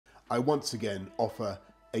I once again offer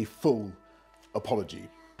a full apology.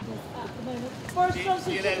 Boris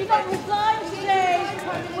Johnson, should you not resign today?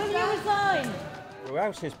 Will you resign?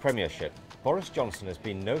 Throughout his premiership, Boris Johnson has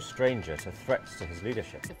been no stranger to threats to his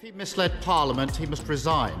leadership. If he misled Parliament, he must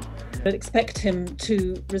resign. I'd expect him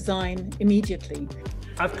to resign immediately.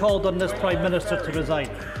 I've called on this Prime Minister to resign.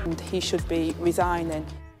 And he should be resigning.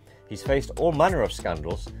 He's faced all manner of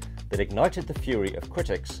scandals that ignited the fury of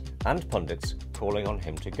critics and pundits calling on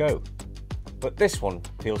him to go. But this one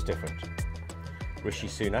feels different. Rishi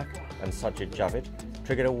Sunak and Sajid Javid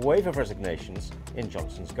triggered a wave of resignations in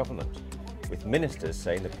Johnson's government, with ministers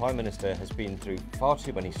saying the Prime Minister has been through far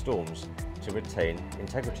too many storms to retain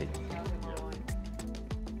integrity.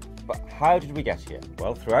 But how did we get here?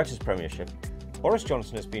 Well, throughout his premiership, Boris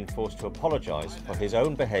Johnson has been forced to apologise for his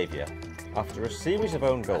own behaviour after a series of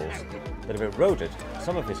own goals that have eroded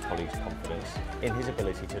some of his colleagues' confidence in his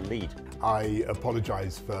ability to lead. I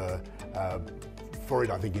apologise for it.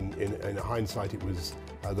 I think in hindsight it was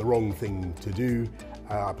the wrong thing to do.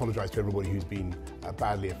 I apologise to everybody who's been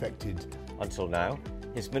badly affected. Until now,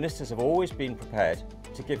 his ministers have always been prepared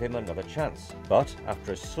to give him another chance. But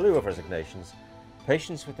after a slew of resignations,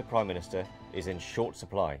 patience with the Prime Minister is in short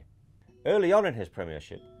supply. Early on in his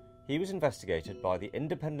premiership, he was investigated by the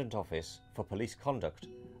Independent Office for Police Conduct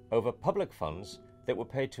over public funds that were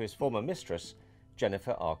paid to his former mistress,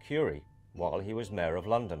 Jennifer R. Curie, while he was Mayor of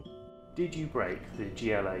London. Did you break the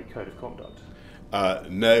GLA Code of Conduct?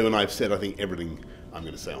 No, and I've said I think everything I'm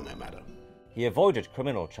going to say on that matter. He avoided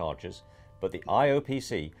criminal charges, but the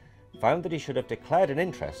IOPC found that he should have declared an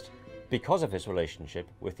interest because of his relationship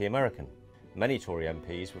with the American. Many Tory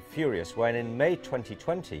MPs were furious when, in May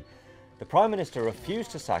 2020, the Prime Minister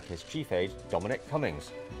refused to sack his chief aide, Dominic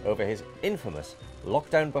Cummings, over his infamous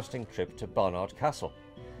lockdown-busting trip to Barnard Castle,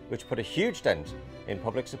 which put a huge dent in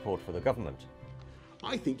public support for the government.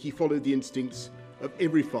 I think he followed the instincts of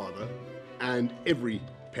every father and every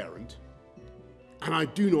parent, and I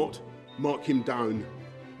do not mark him down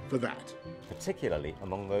for that. Particularly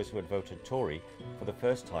among those who had voted Tory for the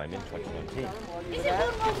first time in 2019. Is it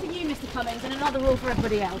one rule for you, Mr Cummings, and another rule for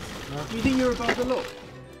everybody else? Do you think you're above the law?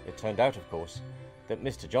 It turned out, of course, that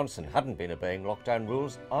Mr Johnson hadn't been obeying lockdown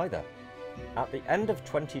rules either. At the end of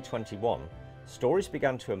 2021, stories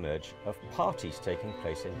began to emerge of parties taking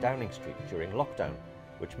place in Downing Street during lockdown,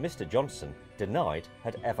 which Mr Johnson denied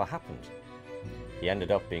had ever happened. He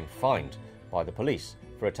ended up being fined by the police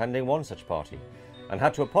for attending one such party, and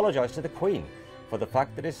had to apologise to the Queen for the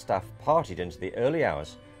fact that his staff partied into the early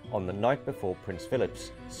hours on the night before Prince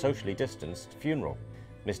Philip's socially distanced funeral.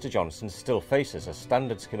 Mr Johnson still faces a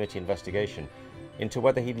Standards Committee investigation into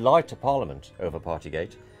whether he lied to Parliament over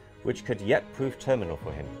Partygate, which could yet prove terminal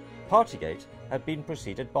for him. Partygate had been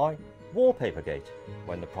preceded by Wallpapergate,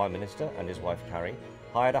 when the Prime Minister and his wife Carrie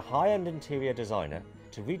hired a high-end interior designer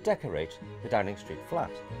to redecorate the Downing Street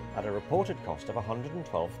flat at a reported cost of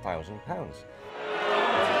 £112,000.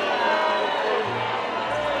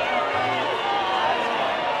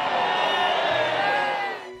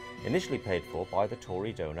 Initially paid for by the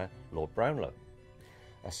Tory donor Lord Brownlow.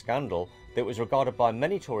 A scandal that was regarded by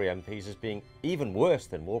many Tory MPs as being even worse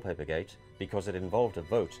than Wallpapergate because it involved a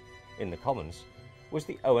vote in the Commons was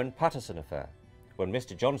the Owen Paterson affair, when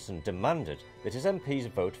Mr Johnson demanded that his MPs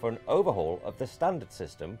vote for an overhaul of the standard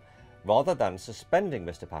system rather than suspending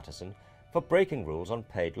Mr Paterson for breaking rules on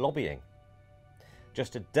paid lobbying.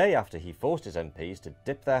 Just a day after he forced his MPs to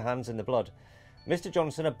dip their hands in the blood, Mr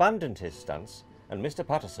Johnson abandoned his stance and Mr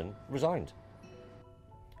Paterson resigned.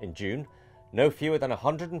 In June, no fewer than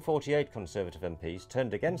 148 Conservative MPs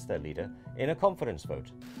turned against their leader in a confidence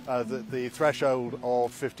vote. The threshold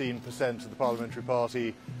of 15% of the Parliamentary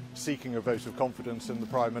Party seeking a vote of confidence in the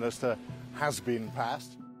Prime Minister has been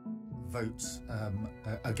passed. Votes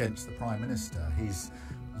against the Prime Minister. He's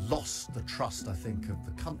lost the trust, I think, of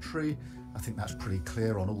the country. I think that's pretty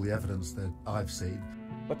clear on all the evidence that I've seen.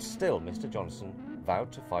 But still, Mr Johnson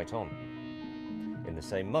vowed to fight on. In the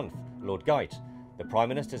same month, Lord Geidt, the Prime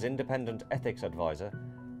Minister's independent ethics advisor,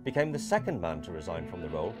 became the second man to resign from the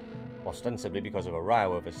role, ostensibly because of a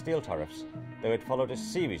row over steel tariffs, though it followed a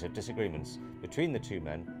series of disagreements between the two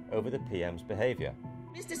men over the PM's behaviour.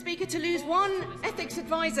 Mr Speaker, to lose one ethics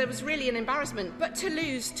advisor was really an embarrassment, but to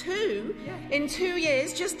lose two in 2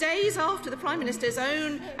 years, just days after the Prime Minister's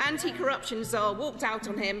own anti-corruption czar walked out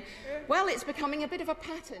on him, well, it's becoming a bit of a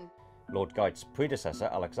pattern. Lord Geidt's predecessor,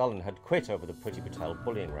 Alex Allen, had quit over the Priti Patel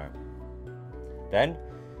bullying row. Then,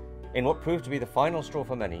 in what proved to be the final straw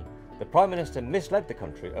for many, the Prime Minister misled the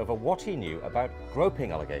country over what he knew about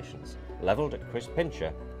groping allegations levelled at Chris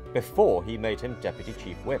Pincher before he made him Deputy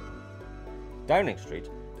Chief Whip. Downing Street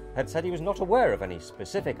had said he was not aware of any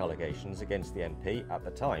specific allegations against the MP at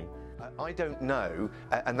the time. I don't know,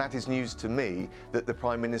 and that is news to me, that the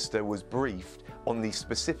Prime Minister was briefed on the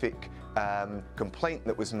specific complaint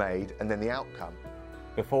that was made and then the outcome.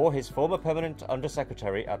 Before his former permanent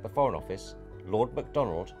Undersecretary at the Foreign Office, Lord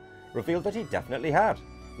MacDonald, revealed that he definitely had.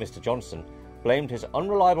 Mr Johnson blamed his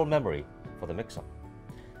unreliable memory for the mix-up.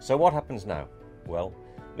 So what happens now? Well,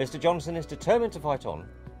 Mr Johnson is determined to fight on,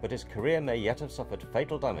 but his career may yet have suffered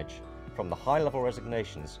fatal damage from the high-level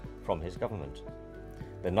resignations from his government.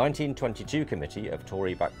 The 1922 committee of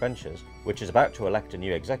Tory backbenchers, which is about to elect a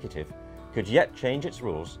new executive, could yet change its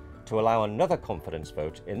rules to allow another confidence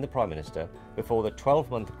vote in the Prime Minister before the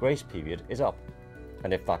 12-month grace period is up.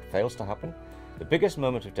 And if that fails to happen, the biggest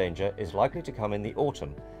moment of danger is likely to come in the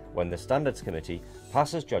autumn, when the Standards Committee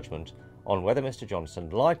passes judgment on whether Mr Johnson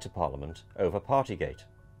lied to Parliament over Partygate.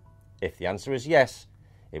 If the answer is yes,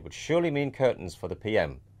 it would surely mean curtains for the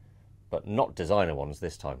PM, but not designer ones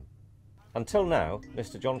this time. Until now,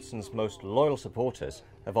 Mr Johnson's most loyal supporters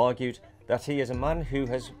have argued that he is a man who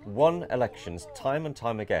has won elections time and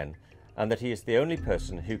time again, and that he is the only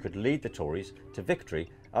person who could lead the Tories to victory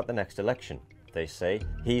at the next election. They say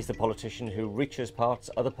he's the politician who reaches parts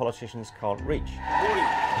other politicians can't reach. Good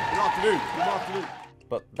afternoon.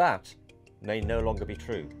 But that may no longer be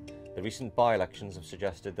true. The recent by-elections have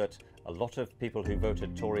suggested that a lot of people who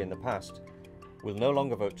voted Tory in the past will no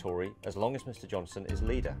longer vote Tory as long as Mr Johnson is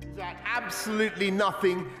leader. That absolutely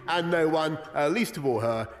nothing and no one, least of all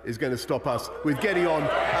her, is going to stop us with getting on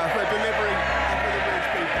for delivering for the British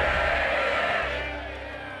people.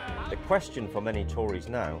 The question for many Tories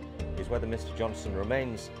now is whether Mr Johnson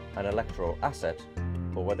remains an electoral asset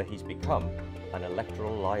or whether he's become an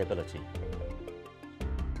electoral liability.